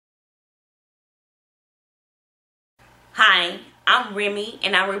Hi, I'm Remy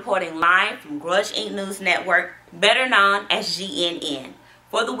and I'm reporting live from Grudge Inc. News Network, better known as GNN,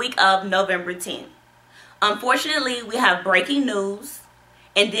 for the week of November 10th. Unfortunately, we have breaking news.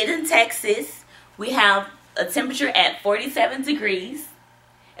 In Texas, we have a temperature at 47 degrees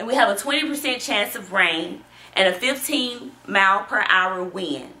and we have a 20% chance of rain and a 15-mile-per-hour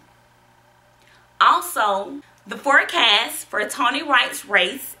wind. Also, the forecast for Tony Wright's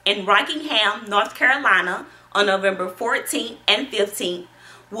race in Rockingham, North Carolina on November 14th and 15th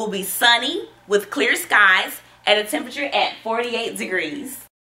will be sunny with clear skies at a temperature at 48 degrees.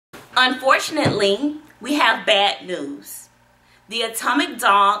 Unfortunately, we have bad news. The Atomic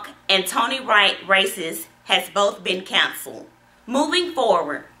Dog and Tony Wright races has both been canceled. Moving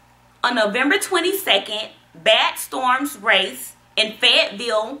forward, on November 22nd, Bad Storm's race in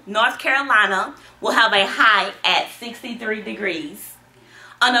Fayetteville, North Carolina will have a high at 63 degrees.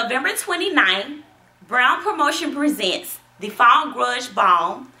 On November 29th, Brown Promotion presents the Fall Grudge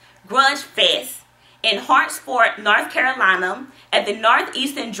Ball, Grudge Fest in Hartsford, North Carolina at the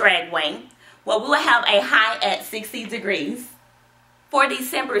Northeastern Dragway, where we will have a high at 60 degrees. For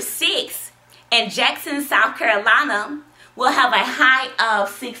December 6th, in Jackson, South Carolina, we'll have a high of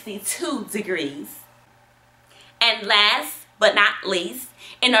 62 degrees. And last but not least,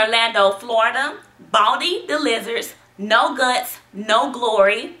 in Orlando, Florida, Baldy the Lizards, No Guts, No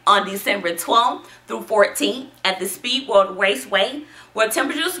Glory on December 12th through 14th at the Speed World Raceway, where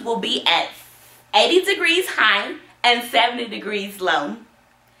temperatures will be at 80 degrees high and 70 degrees low.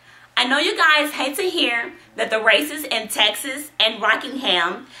 I know you guys hate to hear that the races in Texas and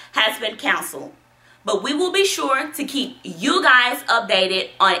Rockingham has been canceled, but we will be sure to keep you guys updated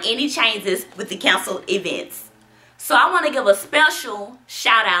on any changes with the canceled events. So I want to give a special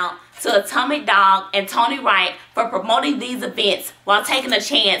shout out to Atomic Dog and Tony Wright for promoting these events while taking a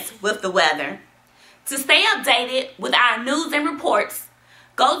chance with the weather. To stay updated with our news and reports,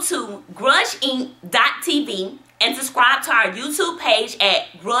 go to GrudgeInc.Tv and subscribe to our YouTube page at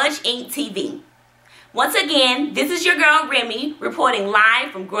GrudgeInc.Tv. Once again, this is your girl Remy reporting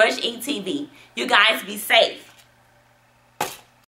live from GrudgeInc.Tv. You guys be safe.